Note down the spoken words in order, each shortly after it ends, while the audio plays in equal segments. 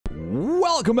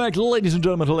Welcome back, ladies and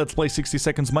gentlemen, to Let's Play 60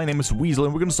 Seconds. My name is Weasel,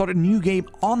 and we're going to start a new game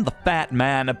on the Fat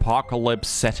Man Apocalypse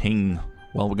setting.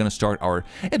 Well, we're going to start our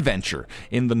adventure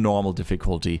in the normal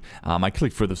difficulty. I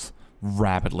clicked for this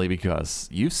rapidly because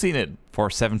you've seen it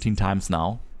for 17 times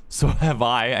now. So have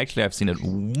I. Actually, I've seen it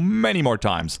many more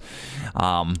times.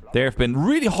 There have been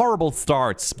really horrible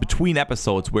starts between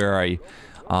episodes where I...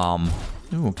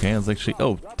 okay, it's actually...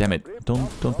 Oh, damn it. Don't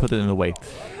put it in the way.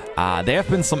 There have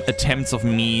been some attempts of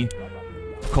me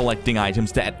collecting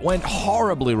items that went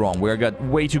horribly wrong, where I got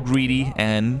way too greedy,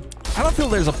 and I don't feel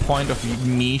there's a point of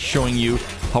me showing you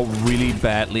how really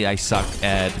badly I suck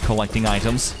at collecting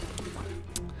items.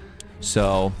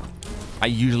 So I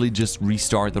usually just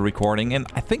restart the recording, and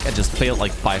I think I just failed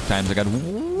like 5 times. I got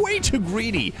way too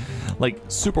greedy, like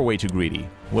super way too greedy.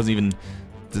 Wasn't even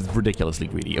ridiculously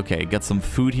greedy. Okay, got some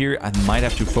food here. I might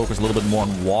have to focus a little bit more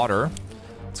on water.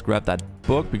 Let's grab that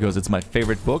book because it's my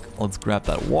favorite book. Let's grab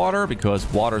that water because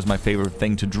water is my favorite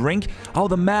thing to drink. Oh,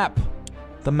 the map.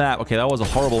 The map. Okay, that was a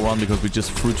horrible run because we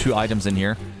just threw 2 items in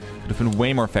here. Could have been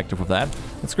way more effective with that.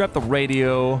 Let's grab the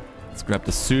radio. Let's grab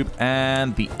the soup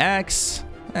and the axe.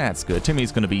 That's good.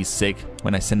 Timmy's going to be sick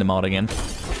when I send him out again.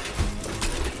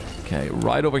 Okay,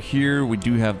 right over here we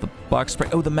do have the bug spray.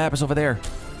 Oh, the map is over there.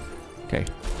 Okay,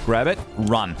 grab it.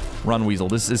 Run. Run, Weasel.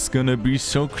 This is going to be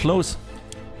so close.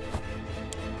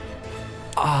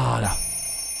 Ah,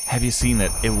 have you seen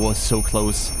it? It was so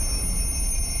close.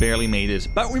 Barely made it,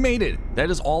 but we made it.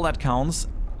 That is all that counts.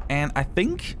 And I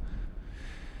think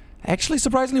actually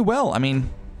surprisingly well. I mean,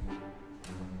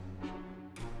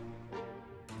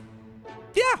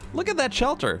 yeah, look at that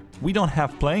shelter. We don't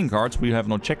have playing cards. We have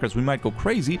no checkers. We might go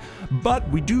crazy, but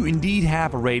we do indeed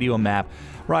have a radio, map,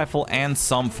 rifle, and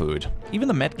some food. Even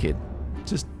the med kit.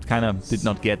 Just kind of did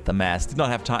not get the mask. Did not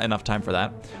have enough time for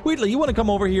that. Wheatley, you want to come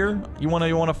over here? You want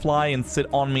to fly and sit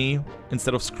on me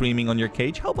instead of screaming on your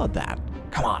cage? How about that?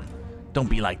 Come on. Don't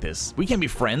be like this. We can be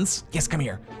friends. Yes, come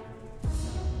here.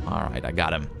 All right, I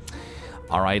got him.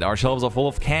 All right, our shelves are full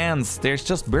of cans. There's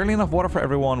just barely enough water for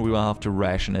everyone. We will have to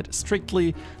ration it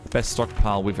strictly. The best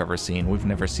stockpile we've ever seen. We've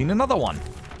never seen another one.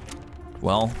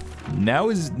 Well,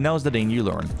 now's the day you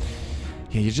learn.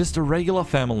 Yeah, you're just a regular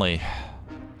family.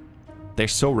 They're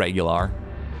so regular.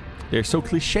 They're so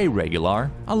cliche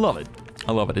regular. I love it.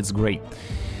 I love it. It's great.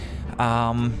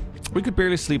 We could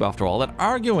barely sleep after all that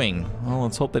arguing. Well,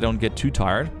 let's hope they don't get too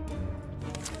tired.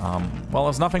 Well,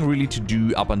 there's nothing really to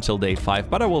do up until day 5,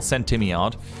 but I will send Timmy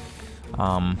out.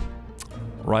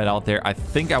 Right out there. I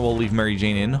think I will leave Mary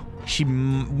Jane in.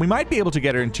 We might be able to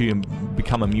get her to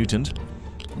become a mutant,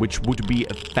 which would be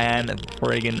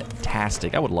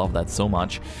fan-friggin-tastic. I would love that so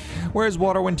much. Whereas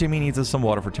water, when Timmy needs some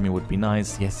water for Timmy would be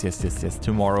nice. Yes, yes, yes, yes.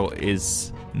 Tomorrow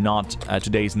is not,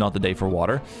 today is not the day for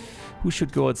water. Who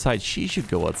should go outside? She should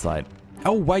go outside.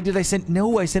 Oh, why did I send,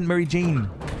 no, I sent Mary Jane.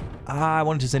 I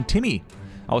wanted to send Timmy.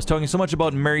 I was talking so much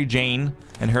about Mary Jane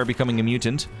and her becoming a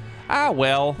mutant. Ah,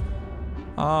 well.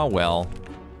 Ah, well.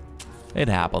 It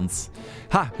happens.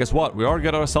 Ha, guess what? We already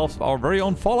got ourselves our very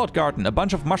own Fallout garden. A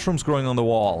bunch of mushrooms growing on the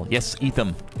wall. Yes, eat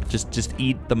them. Just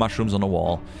eat the mushrooms on the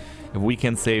wall. If we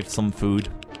can save some food,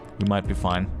 we might be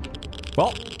fine.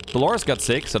 Well, Dolores got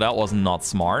sick, so that was not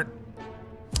smart.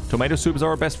 Tomato soup is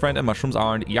our best friend and mushrooms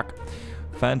aren't. Yuck.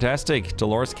 Fantastic.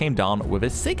 Dolores came down with a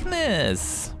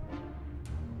sickness.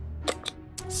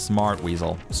 Smart,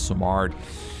 Weasel. Smart.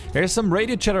 There's some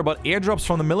radio chatter about airdrops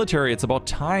from the military. It's about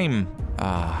time.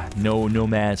 Ah, no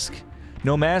mask.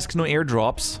 No masks, no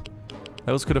airdrops.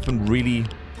 Those could have been really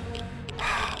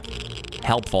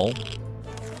helpful.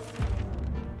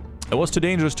 It was too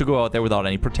dangerous to go out there without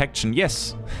any protection.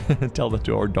 Yes, tell that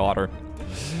to our daughter.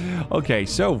 Okay,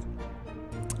 so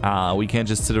we can't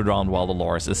just sit around while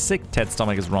Dolores is sick. Ted's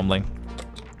stomach is rumbling.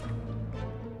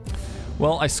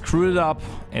 Well, I screwed it up,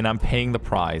 and I'm paying the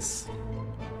price.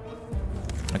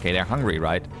 Okay, they're hungry,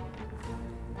 right?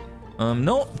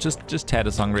 No, just Ted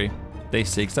is hungry. Day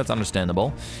 6, that's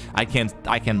understandable. I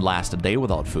can last a day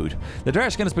without food. The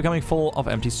trash can is becoming full of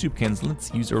empty soup cans.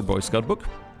 Let's use our Boy Scout book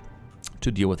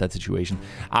to deal with that situation.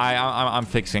 I'm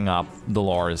fixing up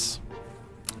Dolores.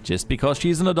 Just because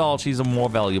she's an adult, she's more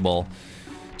valuable.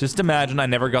 Just imagine I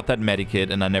never got that medikit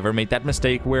and I never made that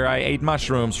mistake where I ate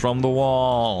mushrooms from the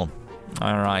wall.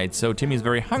 Alright, so Timmy's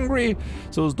very hungry.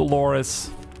 So is Dolores.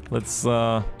 Let's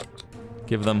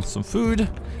give them some food.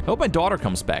 I hope my daughter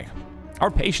comes back. Our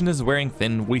patient is wearing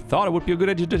thin. We thought it would be a good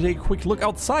idea to take a quick look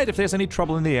outside if there's any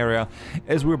trouble in the area,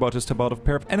 as we're about to step out of a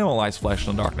pair of animalized flesh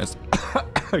in the darkness.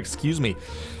 Excuse me.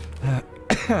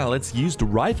 Let's use the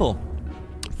rifle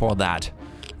for that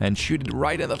and shoot it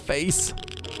right in the face.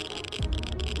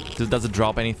 Does it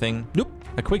drop anything? Nope.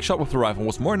 A quick shot with the rifle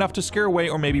was more enough to scare away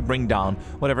or maybe bring down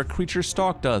whatever creature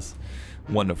stalked us.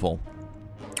 Wonderful.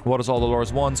 What is all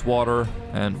Dolores wants? Water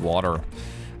and water.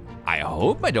 I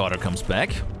hope my daughter comes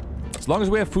back. As long as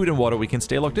we have food and water, we can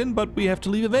stay locked in, but we have to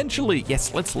leave eventually.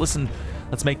 Yes, let's listen.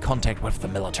 Let's make contact with the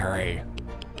military.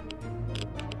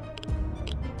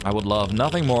 I would love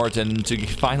nothing more than to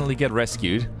finally get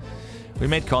rescued. We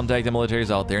made contact, the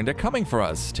military's out there, and they're coming for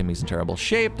us. Timmy's in terrible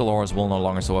shape, Dolores will no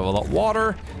longer survive without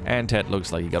water, and Ted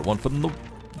looks like he got one foot in the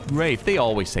grave. They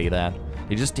always say that.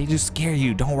 They just scare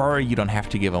you. Don't worry, you don't have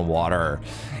to give him water.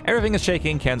 Everything is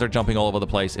shaking, cans are jumping all over the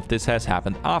place. If this has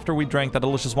happened after we drank that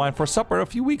delicious wine for supper a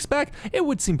few weeks back, it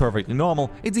would seem perfectly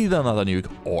normal. It's either another nuke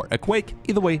or a quake.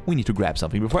 Either way, we need to grab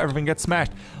something before everything gets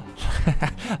smashed.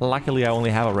 Luckily, I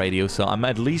only have a radio, so I'm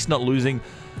at least not losing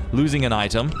an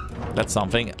item. That's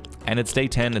something. And it's day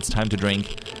 10, it's time to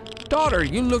drink. Daughter,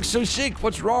 you look so sick.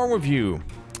 What's wrong with you?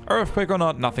 Earthquake or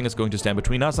not, nothing is going to stand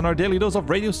between us and our daily dose of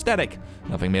radio static.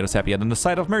 Nothing made us happier than the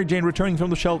sight of Mary Jane returning to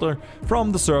the shelter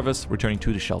from the service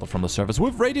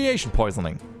with radiation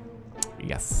poisoning.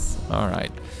 Yes.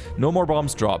 Alright. No more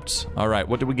bombs dropped. Alright,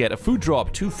 what did we get? A food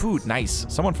drop. 2 food. Nice.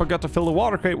 Someone forgot to fill the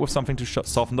water crate with something to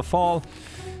soften the fall.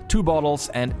 2 bottles,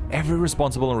 and every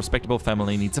responsible and respectable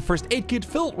family needs a first aid kit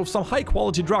filled with some high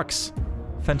quality drugs.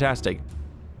 Fantastic.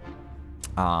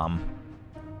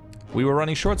 We were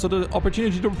running short, so the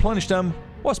opportunity to replenish them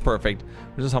was perfect.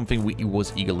 This is something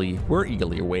we're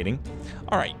eagerly awaiting.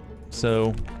 All right,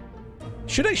 so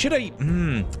should I,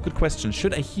 good question.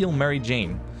 Should I heal Mary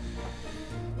Jane?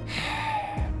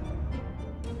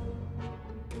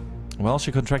 Well,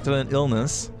 she contracted an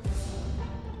illness.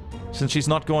 Since she's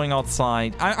not going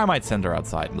outside, I might send her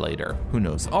outside later. Who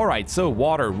knows? All right, so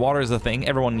water. Water is a thing.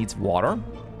 Everyone needs water.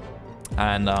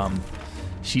 And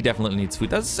she definitely needs food.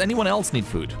 Does anyone else need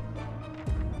food?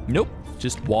 Nope,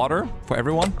 just water for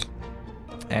everyone,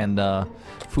 and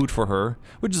food for her,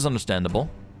 which is understandable.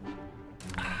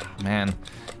 Man,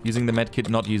 using the medkit,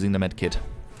 not using the medkit.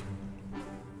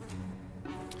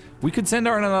 We could send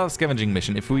her on another scavenging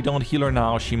mission. If we don't heal her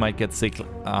now, she might get sick,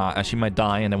 she might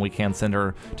die, and then we can't send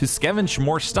her to scavenge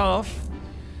more stuff.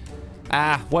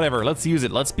 Whatever, let's use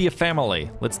it. Let's be a family.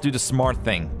 Let's do the smart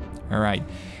thing. All right.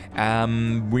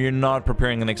 We're not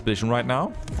preparing an expedition right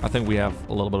now. I think we have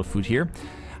a little bit of food here.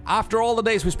 After all the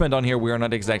days we spent on here, we are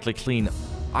not exactly clean.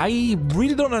 I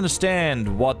really don't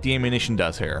understand what the ammunition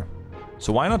does here.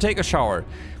 So why not take a shower?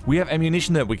 We have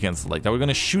ammunition that we can select. Are we going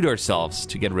to shoot ourselves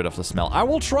to get rid of the smell? I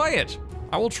will try it.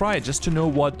 I will try it just to know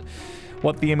what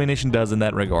the ammunition does in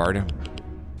that regard.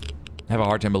 I have a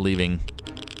hard time believing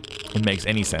it makes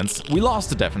any sense. We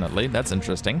lost it, definitely. That's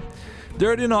interesting.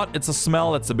 Dirty or not, it's a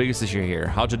smell that's the biggest issue here.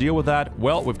 How to deal with that?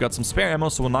 Well, we've got some spare ammo,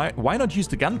 so why not use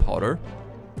the gunpowder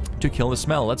to kill the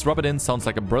smell? Let's rub it in. Sounds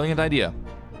like a brilliant idea.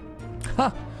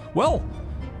 Huh. Well,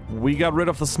 we got rid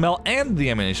of the smell and the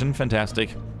ammunition.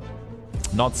 Fantastic.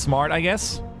 Not smart, I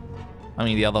guess. I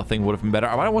mean, the other thing would have been better.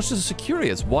 But I was just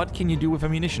curious. What can you do with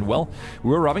ammunition? Well,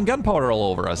 we're rubbing gunpowder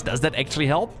all over us. Does that actually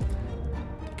help?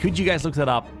 Could you guys look that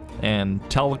up and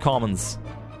tell the comments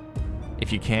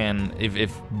if you can,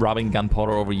 if rubbing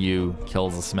gunpowder over you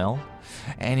kills the smell?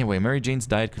 Anyway, Mary Jane's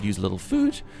diet could use a little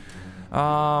food.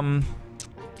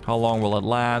 How long will it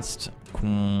last?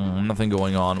 Nothing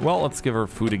going on. Well, let's give her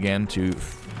food again to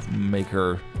make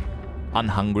her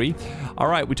unhungry.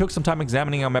 Alright, we took some time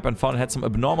examining our map and found it had some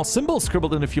abnormal symbols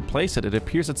scribbled in a few places. It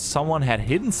appears that someone had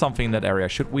hidden something in that area.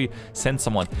 Should we send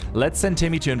someone? Let's send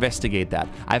Timmy to investigate that.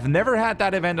 I've never had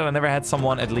that event, and I never had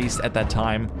someone, at least at that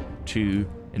time, to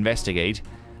investigate.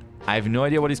 I have no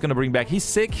idea what he's going to bring back. He's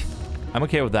sick. I'm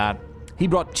okay with that. He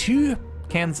brought 2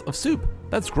 cans of soup.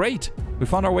 That's great. We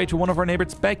found our way to one of our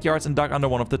neighbors' backyards and dug under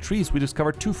one of the trees. We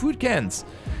discovered 2 food cans.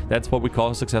 That's what we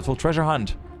call a successful treasure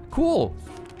hunt. Cool.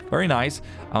 Very nice.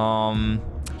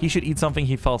 He should eat something.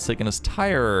 He fell sick and is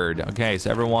tired. Okay, so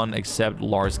everyone except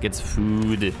Lars gets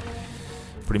food.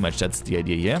 Pretty much that's the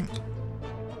idea, yeah?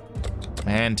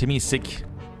 And Timmy's sick.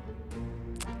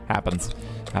 Happens.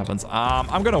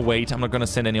 I'm gonna wait. I'm not gonna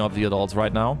send any of the adults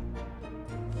right now.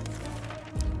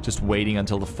 Just waiting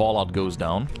until the fallout goes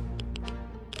down.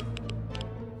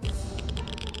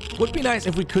 Would be nice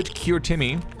if we could cure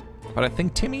Timmy, but I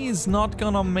think Timmy is not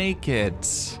gonna make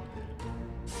it.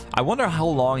 I wonder how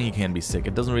long he can be sick.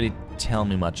 It doesn't really tell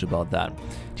me much about that.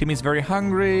 Timmy's very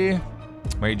hungry.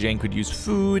 Mary Jane could use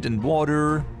food and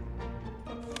water.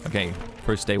 Okay,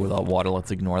 first day without water.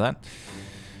 Let's ignore that.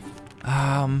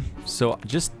 So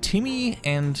just Timmy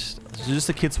and just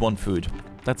the kids want food.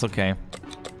 That's okay.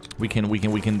 We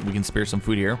can spare some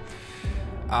food here.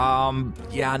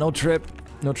 Yeah, no trip.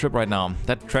 No trip right now.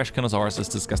 That trash can of ours is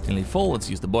disgustingly full. Let's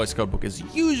use the Boy Scout book as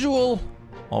usual.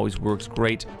 Always works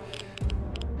great.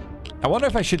 I wonder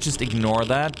if I should just ignore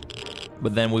that,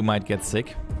 but then we might get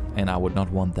sick, and I would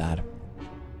not want that.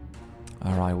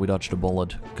 Alright, we dodged a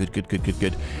bullet. Good, good, good, good,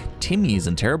 good. Timmy is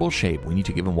in terrible shape. We need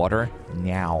to give him water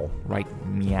now. Right,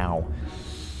 meow.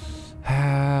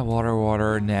 Water,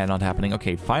 water. Nah, not happening.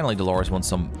 Okay, finally Dolores wants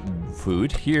some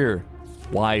food. Here,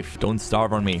 wife, don't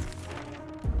starve on me.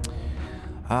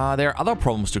 There are other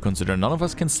problems to consider. None of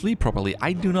us can sleep properly.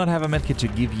 I do not have a medkit to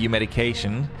give you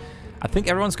medication. I think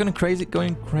everyone's going crazy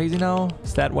now.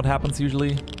 Is that what happens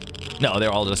usually? No,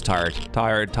 they're all just tired.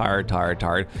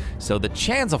 Tired. So the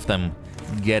chance of them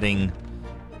getting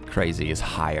crazy is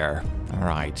higher. All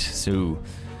right, so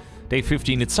day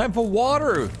 15. It's time for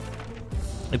water.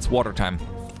 It's water time.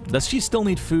 Does she still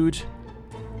need food?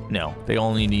 No, they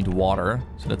only need water,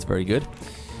 so that's very good.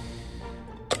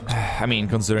 I mean,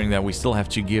 considering that we still have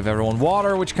to give everyone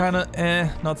water, which kind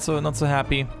of, not so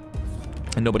happy.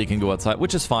 And nobody can go outside,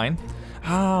 which is fine.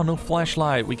 Ah, no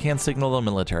flashlight. We can't signal the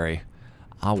military.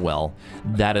 Ah, well,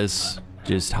 that is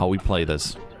just how we play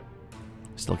this.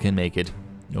 Still can make it.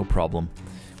 No problem.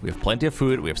 We have plenty of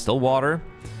food. We have still water.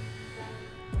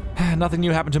 Nothing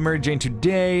new happened to Mary Jane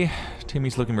today.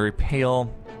 Timmy's looking very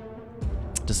pale.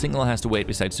 The signal has to wait.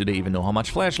 Besides, do they even know how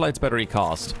much flashlights battery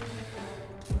cost?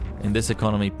 In this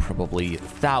economy, probably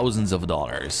thousands of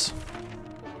dollars.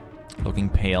 Looking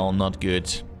pale, not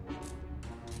good.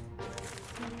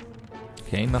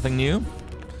 Okay, nothing new.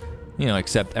 You know,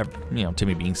 except, you know,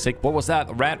 Timmy being sick. What was that?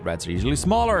 A rat. Rats are usually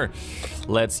smaller.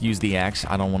 Let's use the axe.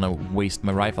 I don't want to waste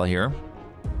my rifle here.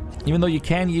 Even though you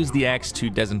can use the axe to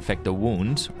disinfect a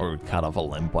wound, or cut off a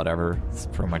limb, whatever. It's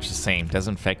pretty much the same.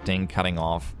 Disinfecting, cutting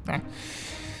off.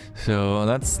 So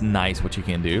that's nice what you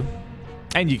can do.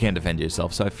 And you can defend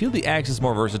yourself. So I feel the axe is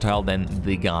more versatile than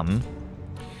the gun.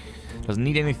 Doesn't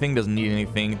need anything, doesn't need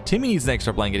anything. Timmy needs an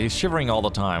extra blanket. He's shivering all the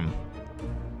time.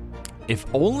 If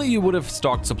only you would have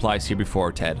stocked supplies here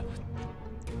before, Ted.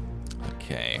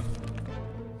 Okay.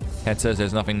 Ted says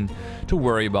there's nothing to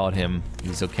worry about him.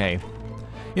 He's okay.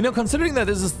 You know, considering that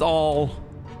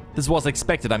this was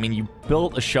expected. I mean, you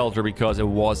built a shelter because it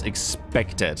was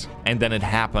expected, and then it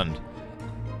happened.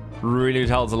 Really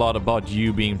tells a lot about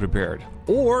you being prepared.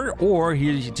 Or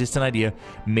here's just an idea.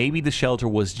 Maybe the shelter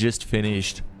was just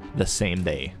finished the same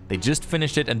day. They just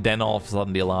finished it, and then all of a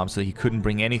sudden the alarm, so he couldn't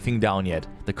bring anything down yet.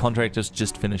 The contractors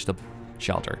just finished the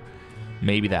shelter.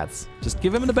 Maybe that's... Just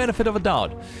give him the benefit of a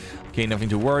doubt. Okay, nothing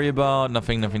to worry about.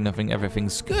 Nothing.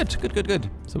 Everything's good. Good.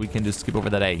 So we can just skip over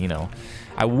that A, you know.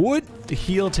 I would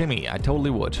heal Timmy. I totally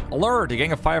would. Alert! A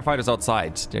gang of firefighters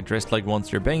outside. They're dressed like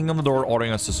monsters. They're banging on the door,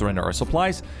 ordering us to surrender our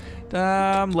supplies.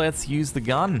 Let's use the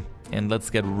gun. And let's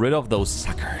get rid of those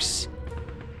suckers.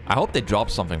 I hope they drop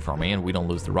something for me and we don't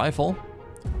lose the rifle.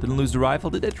 Didn't lose the rifle.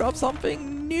 Did they drop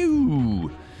something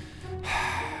new?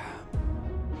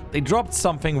 They dropped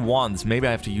something once. Maybe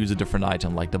I have to use a different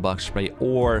item like the bug spray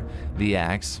or the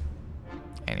axe.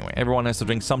 Anyway, everyone has to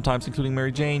drink sometimes, including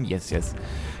Mary Jane. Yes.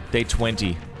 Day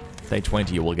 20. Day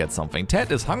 20 you will get something.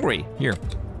 Ted is hungry. Here.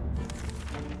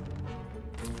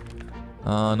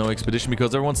 No expedition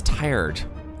because everyone's tired.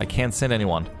 I can't send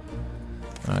anyone.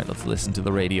 Alright, let's listen to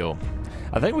the radio.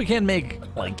 I think we can make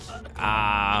like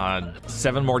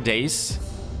 7 more days.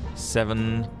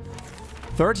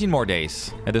 13 more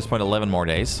days. At this point, 11 more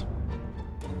days.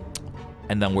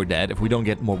 And then we're dead if we don't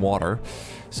get more water.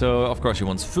 So, of course, she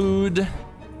wants food.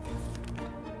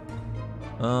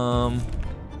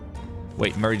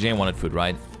 Wait, Mary Jane wanted food,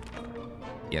 right?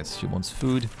 Yes, she wants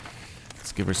food.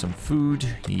 Let's give her some food.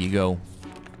 Here you go.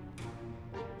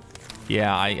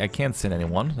 Yeah, I can't send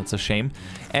anyone. That's a shame.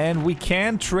 And we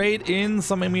can trade in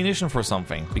some ammunition for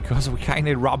something, because we kind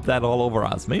of rubbed that all over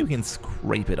us. Maybe we can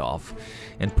scrape it off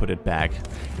and put it back.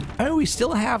 Oh, we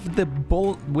still have the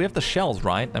we have the shells,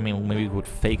 right? I mean, maybe we could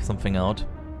fake something out.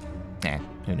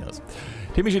 Who knows?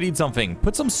 Timmy should eat something.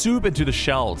 Put some soup into the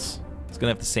shells. It's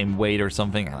gonna have the same weight or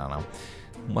something. I don't know.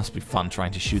 Must be fun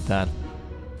trying to shoot that.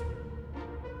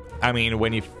 I mean,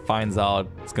 when he finds out,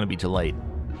 it's gonna be too late.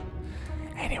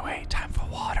 Anyway, time for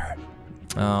water.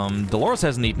 Dolores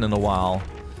hasn't eaten in a while.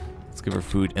 Let's give her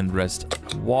food and rest.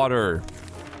 Water.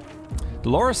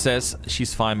 Dolores says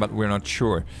she's fine, but we're not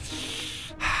sure.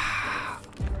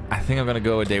 I think I'm gonna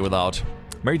go a day without.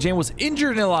 Mary Jane was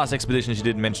injured in the last expedition. She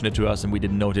didn't mention it to us and we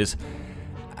didn't notice.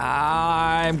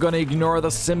 I'm gonna ignore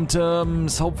the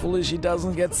symptoms. Hopefully she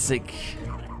doesn't get sick.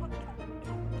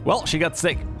 Well, she got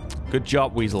sick. Good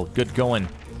job, Weasel. Good going.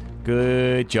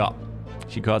 Good job.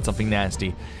 She caught something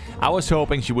nasty. I was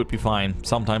hoping she would be fine.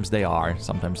 Sometimes they are,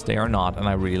 sometimes they are not, and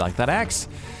I really like that axe.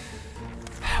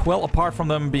 Well, apart from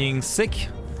them being sick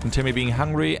and Timmy being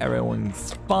hungry,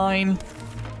 everyone's fine.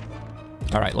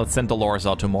 Alright, let's send Dolores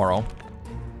out tomorrow.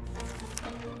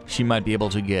 She might be able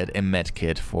to get a med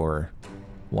kit for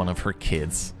one of her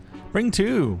kids. Bring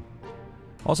 2.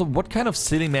 Also, what kind of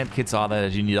silly med kits are there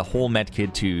that you need a whole med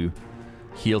kit to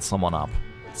heal someone up?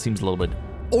 Seems a little bit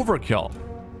overkill.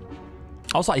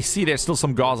 Also, I see there's still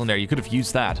some gauze on there. You could have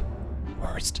used that.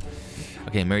 Worst.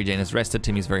 Okay, Mary Jane is rested,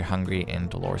 Timmy's very hungry, and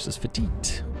Dolores is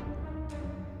fatigued.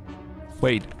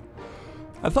 Wait.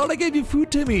 I thought I gave you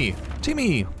food, Timmy.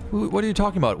 Timmy, what are you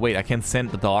talking about? Wait, I can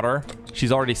send the daughter.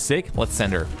 She's already sick. Let's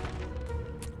send her.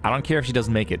 I don't care if she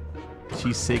doesn't make it.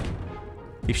 She's sick.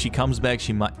 If she comes back,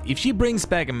 she might. If she brings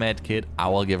back a med kit, I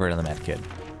will give her the med kit.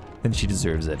 Then she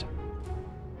deserves it.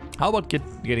 How about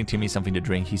getting Timmy something to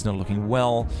drink? He's not looking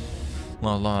well.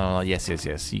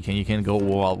 Yes. You can go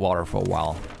without water for a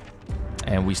while.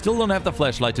 And we still don't have the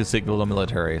flashlight to signal the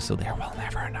military, so there we'll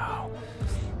never know.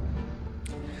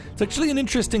 It's actually an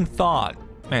interesting thought.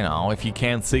 You know, if you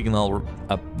can't signal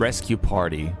a rescue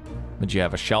party, but you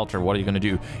have a shelter, what are you going to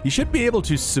do? You should be able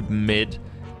to submit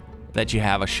that you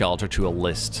have a shelter to a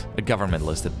list, a government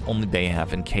list that only they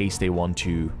have in case they want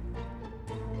to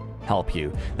help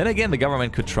you. Then again, the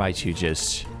government could try to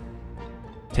just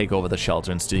take over the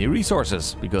shelter and steal your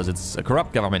resources because it's a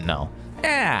corrupt government now.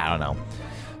 I don't know.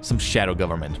 Some shadow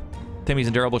government. Timmy's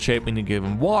in terrible shape. We need to give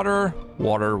him water.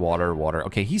 Water.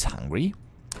 Okay, he's hungry.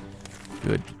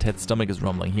 Good. Ted's stomach is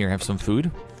rumbling. Here, have some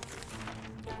food.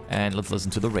 And let's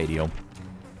listen to the radio.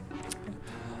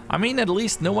 I mean, at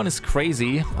least no one is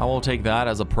crazy. I will take that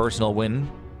as a personal win.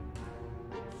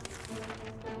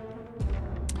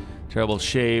 Terrible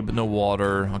shape, no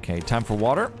water. Okay, time for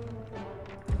water.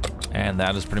 And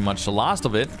that is pretty much the last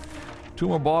of it. 2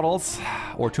 more bottles,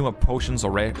 or 2 more potions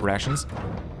or rations.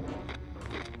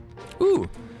 Ooh,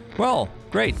 well,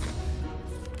 great.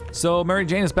 So Mary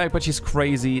Jane is back, but she's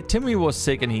crazy. Timmy was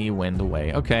sick and he went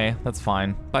away. Okay, that's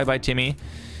fine. Bye-bye, Timmy.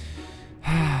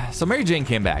 So Mary Jane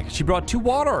came back. She brought 2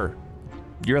 water.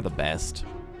 You're the best.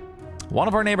 One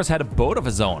of our neighbors had a boat of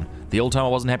his own. The old timer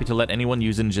wasn't happy to let anyone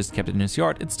use it and just kept it in his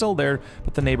yard. It's still there,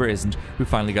 but the neighbor isn't. We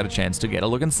finally got a chance to get a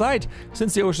look inside.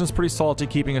 Since the ocean is pretty salty,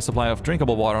 keeping a supply of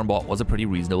drinkable water on board was a pretty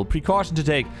reasonable precaution to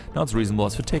take. Not as reasonable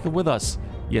as to take it with us.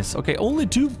 Yes, okay, only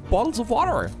 2 bottles of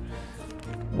water.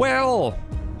 Well,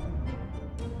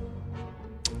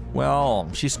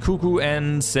 she's cuckoo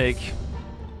and sick.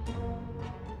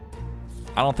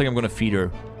 I don't think I'm gonna feed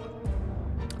her.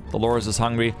 Dolores is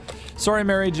hungry. Sorry,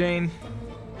 Mary Jane.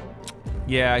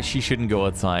 Yeah, she shouldn't go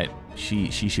outside. She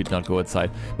should not go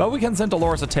outside. But we can send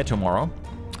Dolores a Ted tomorrow.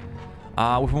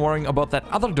 We've been worrying about that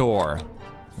other door.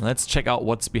 Let's check out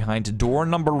what's behind door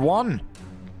number 1.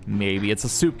 Maybe it's a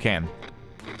soup can.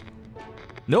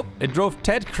 Nope, it drove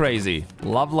Ted crazy.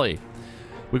 Lovely.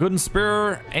 We couldn't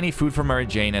spare any food from Mary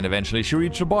Jane, and eventually she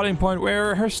reached a boiling point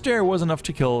where her stare was enough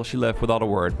to kill. She left without a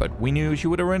word, but we knew she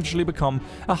would eventually become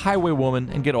a highway woman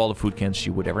and get all the food cans she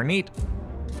would ever need.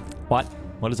 What?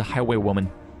 What is a highway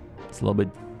woman? It's a little bit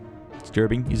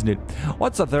disturbing, isn't it?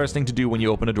 What's the first thing to do when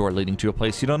you open a door leading to a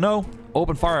place you don't know?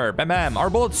 Open fire. Bam, bam. Our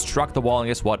bullets struck the wall, and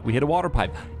guess what? We hit a water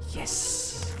pipe.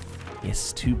 Yes.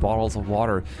 Yes, 2 bottles of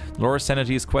water. Laura's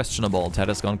sanity is questionable. Ted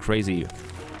has gone crazy.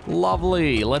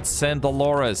 Lovely. Let's send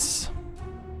Dolores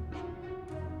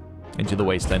into the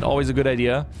wasteland. Always a good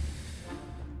idea.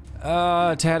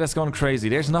 Ted has gone crazy.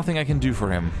 There's nothing I can do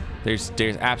for him. There's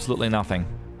absolutely nothing.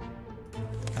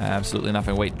 Absolutely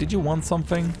nothing. Wait, did you want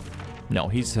something? No,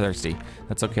 he's thirsty.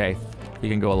 That's okay. He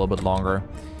can go a little bit longer.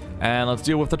 And let's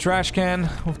deal with the trash can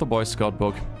with the Boy Scout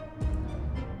book.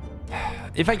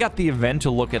 If I got the event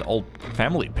to look at old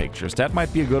family pictures, that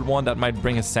might be a good one. That might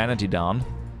bring his sanity down.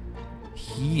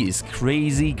 He is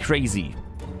crazy.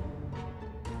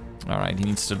 Alright, he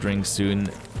needs to drink soon.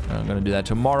 I'm gonna do that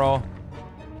tomorrow.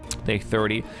 Day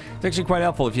 30. It's actually quite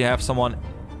helpful if you have someone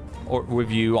with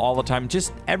you all the time,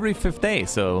 just every 5th day.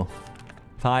 So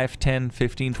 5, 10,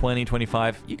 15, 20,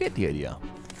 25. You get the idea.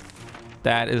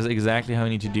 That is exactly how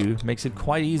you need to do. Makes it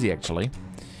quite easy, actually.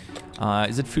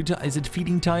 Is it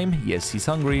feeding time? Yes, he's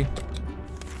hungry.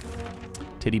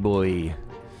 Teddy boy.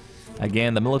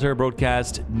 Again, the military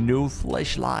broadcast, no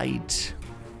flashlight.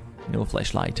 No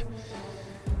flashlight.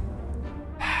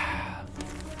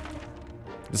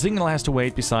 The signal has to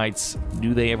wait. Besides,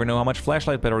 do they ever know how much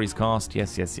flashlight batteries cost?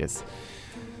 Yes.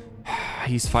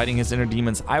 He's fighting his inner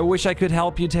demons. I wish I could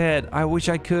help you, Ted. I wish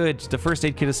I could. The first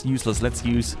aid kit is useless. Let's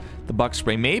use the bug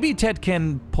spray. Maybe Ted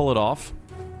can pull it off.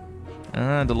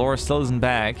 Dolores still isn't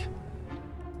back.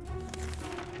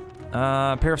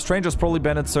 A pair of strangers, probably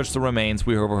bandits, searched the remains.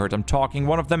 We overheard them talking.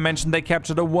 One of them mentioned they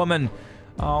captured a woman.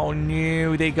 Oh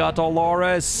no, they got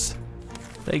Dolores.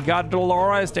 They got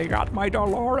Dolores. They got my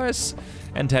Dolores.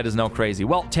 And Ted is now crazy.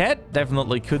 Well, Ted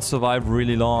definitely could survive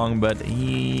really long, but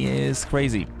he is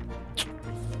crazy.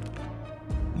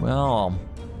 Well,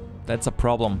 that's a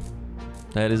problem.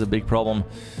 That is a big problem.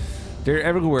 They're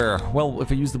everywhere. Well,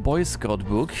 if I use the Boy Scout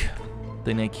book,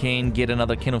 then I can get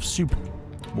another can of soup.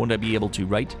 Won't I be able to,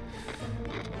 right?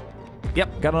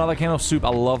 Yep, got another can of soup. I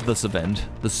love this event,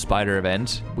 the spider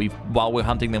event. While we're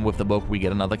hunting them with the book, we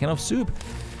get another can of soup.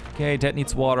 Okay, Ted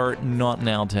needs water. Not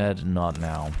now, Ted. Not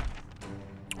now.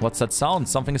 What's that sound?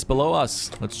 Something is below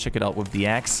us. Let's check it out with the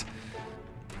axe.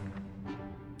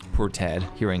 Poor Ted,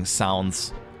 hearing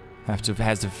sounds. Has to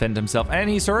defend himself, and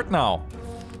he's hurt now.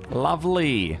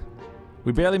 Lovely.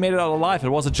 We barely made it out alive. It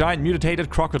was a giant mutated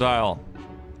crocodile.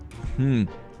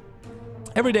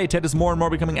 Every day, Ted is more and more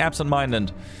becoming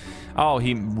absent-minded. Oh,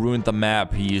 he ruined the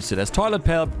map. He used it as toilet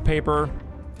paper.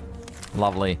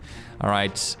 Lovely. All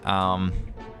right.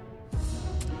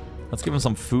 Let's give him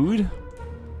some food.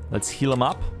 Let's heal him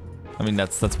up. I mean,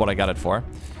 that's what I got it for.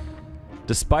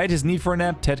 Despite his need for a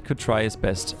nap, Ted could try his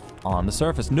best on the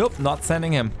surface. Nope, not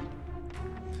sending him.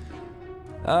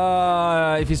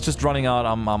 If he's just running out,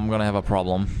 I'm gonna have a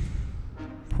problem.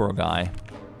 Poor guy.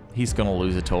 He's gonna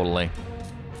lose it totally.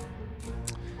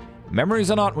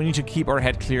 Memories or not, we need to keep our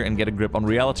head clear and get a grip on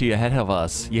reality ahead of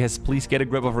us. Yes, please get a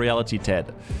grip of reality,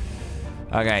 Ted.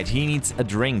 Okay, he needs a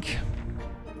drink.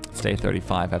 Stay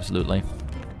 35, absolutely.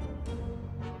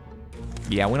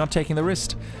 Yeah, we're not taking the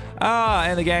risk. Ah,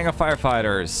 and the gang of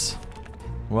firefighters.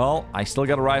 Well, I still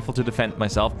got a rifle to defend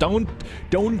myself. Don't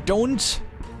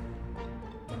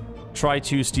try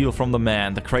to steal from the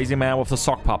man, the crazy man with the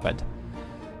sock puppet.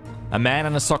 A man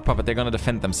and a sock puppet, they're gonna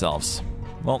defend themselves.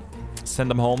 Well, send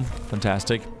them home.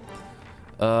 Fantastic.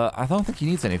 I don't think he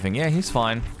needs anything. Yeah, he's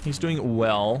fine. He's doing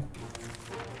well.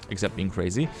 Except being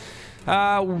crazy.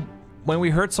 When we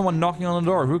heard someone knocking on the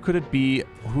door, who could it be?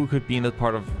 Who could be in the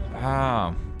part of...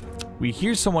 we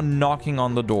hear someone knocking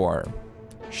on the door.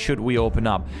 Should we open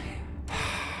up?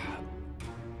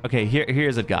 Okay,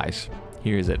 here's it, guys.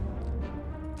 Here's it.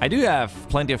 I do have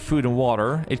plenty of food and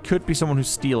water. It could be someone who's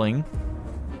stealing.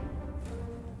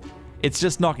 It's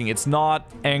just knocking. It's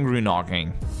not angry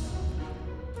knocking.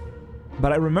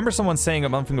 But I remember someone saying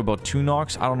something about 2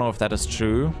 knocks. I don't know if that is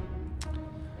true.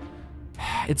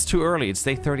 It's too early. It's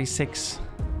day 36.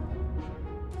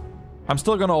 I'm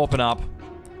still gonna open up.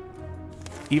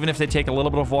 Even if they take a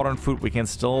little bit of water and food, we can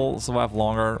still survive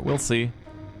longer. We'll see.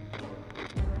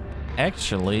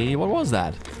 Actually, what was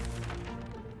that?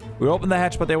 We opened the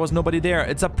hatch, but there was nobody there.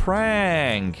 It's a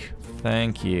prank.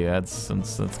 Thank you. That's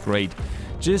great.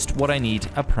 Just what I need.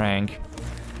 A prank.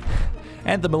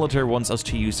 And the military wants us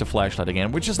to use the flashlight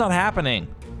again, which is not happening.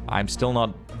 I'm still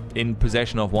not in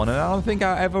possession of one, and I don't think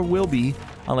I ever will be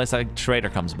unless a trader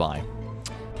comes by.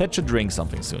 Ted should drink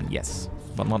something soon, yes.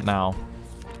 But not now.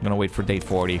 I'm gonna wait for day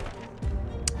 40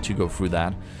 to go through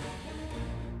that.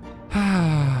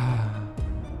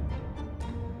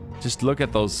 Just look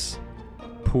at those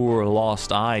poor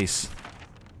lost eyes.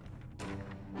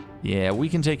 Yeah, we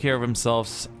can take care of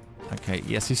themselves. Okay,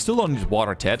 yes, he still don't need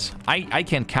water, Ted. I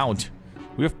can't count.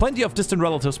 We have plenty of distant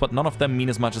relatives, but none of them mean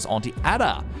as much as Auntie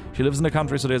Ada. She lives in the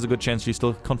country, so there's a good chance she's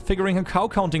still configuring her cow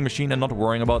counting machine and not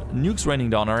worrying about nukes raining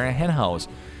down on her hen house.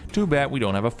 Too bad we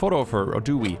don't have a photo of her, or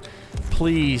do we?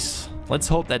 Please, let's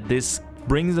hope that this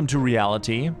brings them to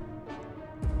reality.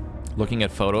 Looking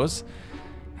at photos.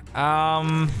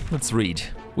 Let's read.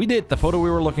 We did. The photo we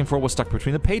were looking for was stuck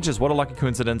between the pages. What a lucky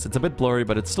coincidence. It's a bit blurry,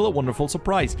 but it's still a wonderful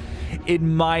surprise. It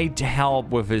might help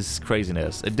with his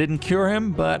craziness. It didn't cure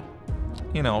him, but,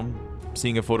 you know,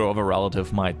 seeing a photo of a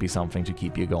relative might be something to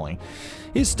keep you going.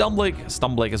 His stomach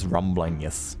is rumbling.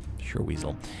 Yes, sure,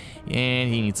 Weasel.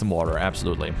 And he needs some water,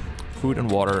 absolutely. Food and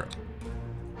water.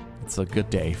 It's a good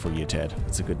day for you, Ted.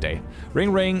 It's a good day.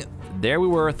 Ring, ring. There we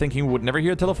were, thinking we would never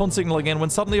hear a telephone signal again, when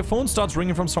suddenly a phone starts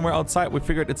ringing from somewhere outside. We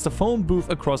figured it's the phone booth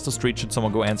across the street. Should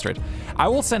someone go answer it? I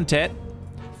will send Ted.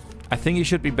 I think he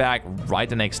should be back right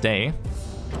the next day.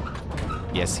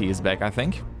 Yes, he is back, I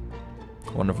think.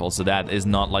 Wonderful. So that is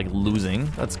not like losing.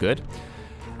 That's good.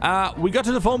 We got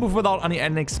to the phone booth without any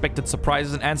unexpected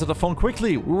surprises and answered the phone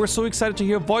quickly. We were so excited to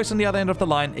hear a voice on the other end of the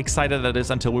line. Excited that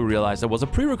is until we realized it was a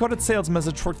pre-recorded sales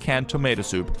message for canned tomato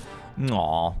soup.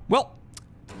 Aww. Well,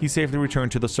 he safely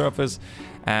returned to the surface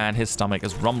and his stomach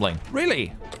is rumbling.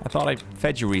 Really? I thought I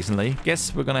fed you recently.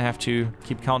 Guess we're gonna have to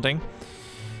keep counting.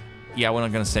 Yeah, we're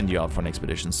not gonna send you out for an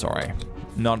expedition, sorry.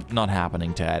 Not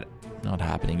happening, Ted. Not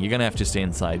happening. You're gonna have to stay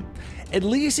inside. At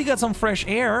least you got some fresh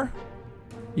air.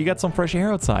 You got some fresh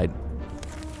air outside.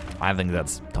 I think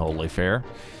that's totally fair.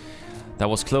 That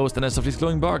was closed, the nest of these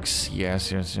glowing bugs.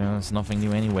 Yes, nothing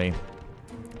new anyway.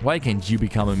 Why can't you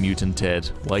become a mutant, Ted?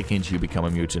 Why can't you become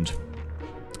a mutant?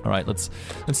 Alright, let's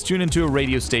tune into a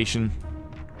radio station.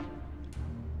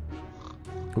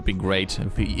 Would be great.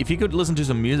 If he could listen to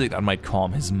some music, that might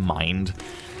calm his mind.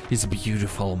 His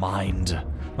beautiful mind.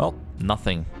 Well,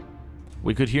 nothing.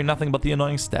 We could hear nothing but the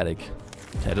annoying static.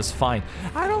 Ted is fine.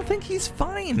 I don't think he's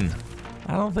fine.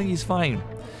 I don't think he's fine.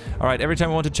 Alright, every time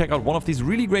we want to check out one of these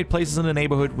really great places in the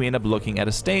neighborhood, we end up looking at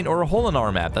a stain or a hole in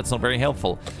our map. That's not very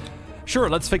helpful. Sure,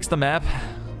 let's fix the map.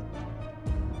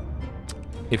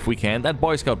 If we can. That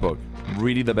Boy Scout book.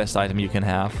 Really the best item you can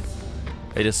have.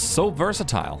 It is so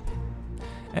versatile.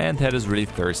 And Ted is really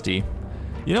thirsty.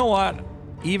 You know what?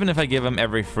 Even if I give him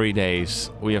every 3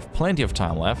 days, we have plenty of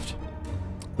time left.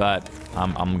 But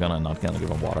I'm not gonna give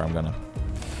him water. I'm gonna...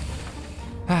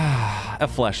 a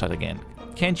flashlight again.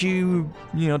 Can't you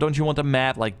know, don't you want a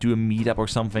map, like do a meetup or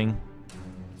something?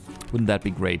 Wouldn't that be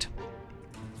great?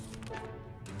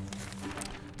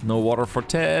 No water for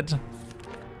Ted.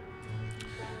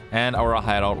 And our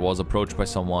hideout was approached by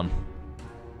someone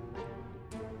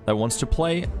that wants to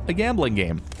play a gambling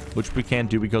game, which we can't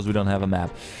do because we don't have a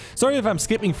map. Sorry if I'm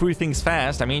skipping through things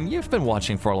fast. I mean, you've been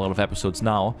watching for a lot of episodes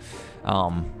now.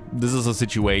 This is a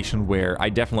situation where I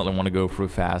definitely want to go through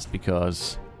fast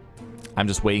because I'm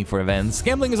just waiting for events.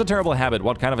 Gambling is a terrible habit.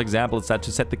 What kind of example is that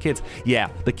to set the kids? Yeah,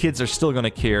 the kids are still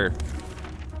gonna care.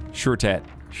 Sure, Ted.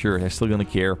 Sure, they're still gonna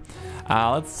care.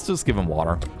 Let's just give them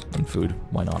water and food.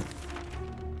 Why not?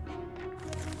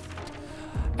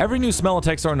 Every new smell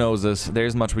attacks our noses.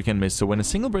 There's much we can miss. So when a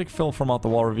single brick fell from out the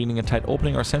wall, revealing a tight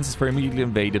opening, our senses were immediately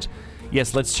invaded.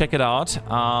 Yes, let's check it out.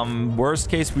 Worst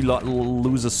case, we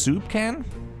lose a soup can,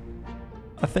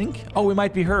 I think. Oh, we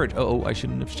might be hurt. Oh, I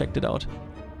shouldn't have checked it out.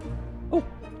 Oh,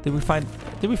 did we find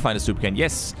a soup can?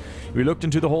 Yes. We looked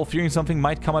into the hole, fearing something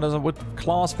might come out of it with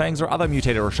claws, fangs, or other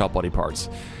mutated or sharp body parts.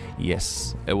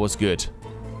 Yes, it was good.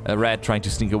 A rat trying to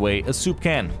sneak away a soup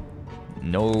can.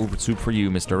 No soup for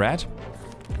you, Mr. Rat.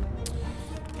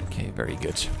 Okay, very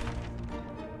good.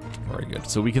 Very good.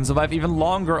 So we can survive even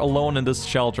longer alone in this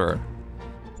shelter.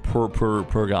 Poor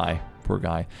guy. Poor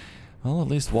guy. Well, at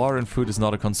least water and food is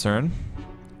not a concern.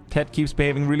 Ted keeps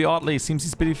behaving really oddly. Seems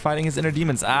he's busy fighting his inner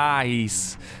demons. Ah,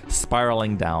 he's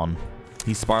spiraling down.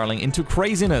 He's spiraling into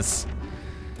craziness.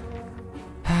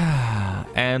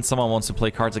 And someone wants to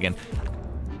play cards again.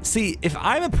 See, if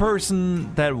I'm a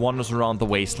person that wanders around the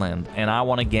wasteland and I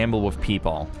want to gamble with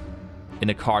people in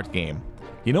a card game,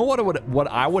 you know what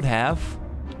I would have?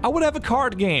 I would have a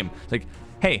card game. It's like,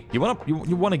 hey, you want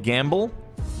to gamble?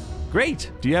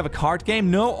 Great. Do you have a card game?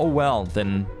 No? Oh well,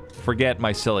 then forget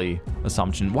my silly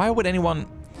assumption. Why would anyone...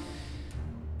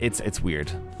 It's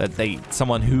weird that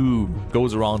someone who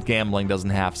goes around gambling doesn't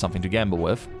have something to gamble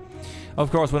with.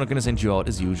 Of course, we're not going to send you out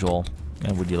as usual,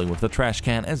 and we're dealing with the trash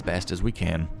can as best as we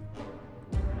can.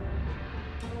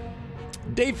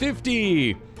 Day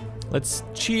 50! Let's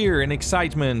cheer in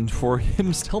excitement for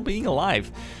him still being alive.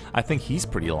 I think he's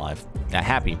pretty alive.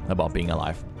 Happy about being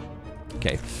alive.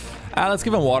 Okay. Let's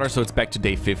give him water so it's back to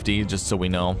day 50, just so we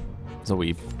know. So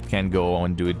we can go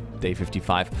and do it day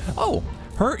 55. Oh!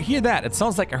 Hear that. It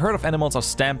sounds like a herd of animals are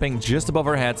stamping just above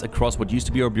our heads across what used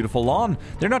to be our beautiful lawn.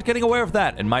 They're not getting aware of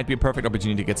that. It might be a perfect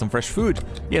opportunity to get some fresh food.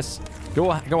 Yes, go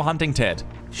hunting, Ted.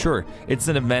 Sure, it's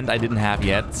an event I didn't have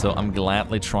yet, so I'm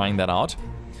gladly trying that out.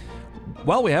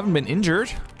 Well, we haven't been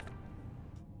injured.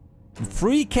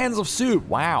 3 cans of soup.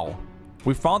 Wow.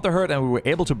 We found the herd and we were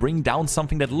able to bring down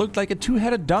something that looked like a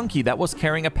 2-headed donkey that was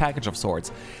carrying a package of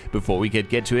sorts. Before we could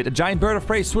get to it, a giant bird of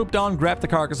prey swooped down, grabbed the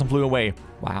carcass and flew away.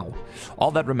 Wow. All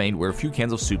that remained were a few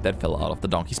cans of soup that fell out of the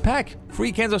donkey's pack.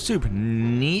 3 cans of soup.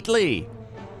 Neatly.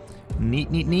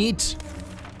 Neat.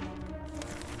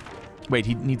 Wait,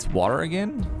 he needs water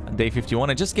again? Day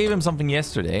 51. I just gave him something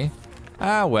yesterday.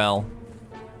 Ah, well.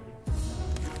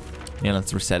 Yeah,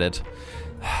 let's reset it.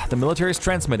 The military is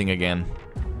transmitting again.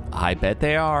 I bet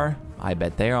they are. I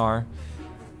bet they are.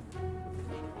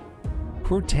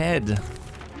 Poor Ted.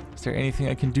 Is there anything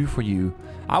I can do for you?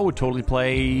 I would totally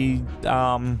play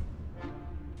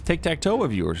tic-tac-toe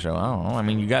with you or so. I don't know. I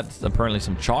mean, you got apparently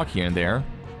some chalk here and there.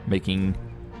 Making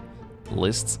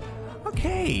lists.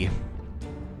 Okay.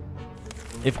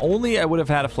 If only I would have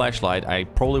had a flashlight, I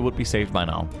probably would be saved by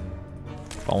now.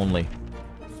 If only.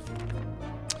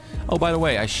 Oh, by the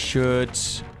way, I should...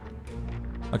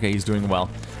 Okay, he's doing well.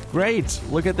 Great!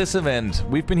 Look at this event.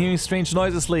 We've been hearing strange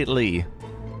noises lately.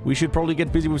 We should probably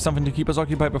get busy with something to keep us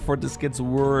occupied before this gets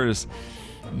worse.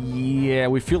 Yeah,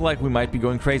 we feel like we might be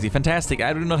going crazy. Fantastic.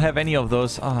 I do not have any of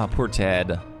those. Ah, poor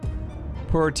Ted.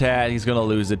 Poor Ted. He's gonna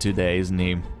lose it today, isn't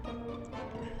he?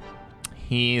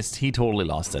 He totally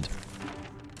lost it.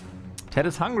 Ted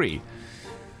is hungry.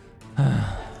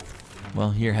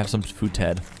 Well, here, have some food,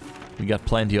 Ted. We got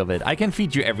plenty of it. I can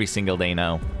feed you every single day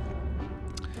now.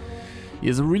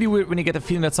 It's really weird when you get the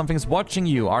feeling that something is watching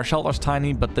you. Our shelter's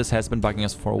tiny, but this has been bugging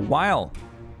us for a while.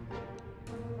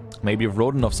 Maybe a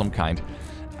rodent of some kind.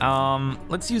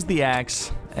 Let's use the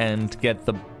axe and get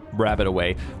the rabbit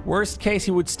away. Worst case,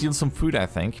 he would steal some food, I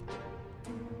think.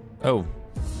 Oh.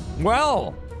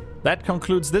 Well, that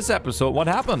concludes this episode. What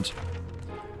happened?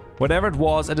 Whatever it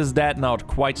was, it is dead now.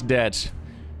 Quite dead.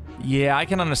 Yeah, I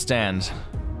can understand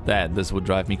that this would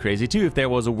drive me crazy too if there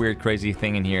was a weird crazy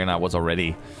thing in here and I was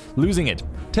already losing it.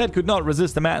 Ted could not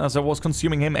resist the madness that was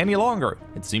consuming him any longer.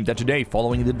 It seemed that today,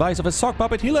 following the advice of his sock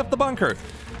puppet, he left the bunker.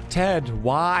 Ted,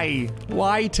 why?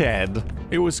 Why, Ted?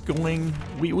 It was going...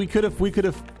 We could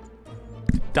have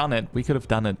done it. We could have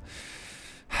done it.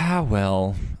 Ah,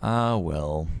 well. Ah,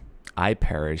 well. I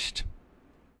perished.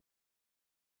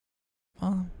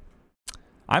 Well,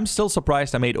 I'm still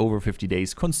surprised I made over 50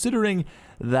 days, considering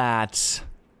that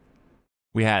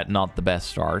we had not the best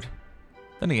start.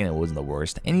 Then again, it wasn't the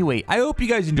worst. Anyway, I hope you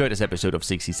guys enjoyed this episode of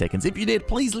 60 Seconds. If you did,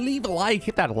 please leave a like.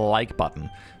 Hit that like button.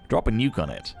 Drop a nuke on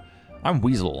it. I'm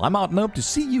Weasel. I'm out and hope to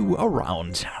see you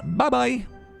around. Bye-bye.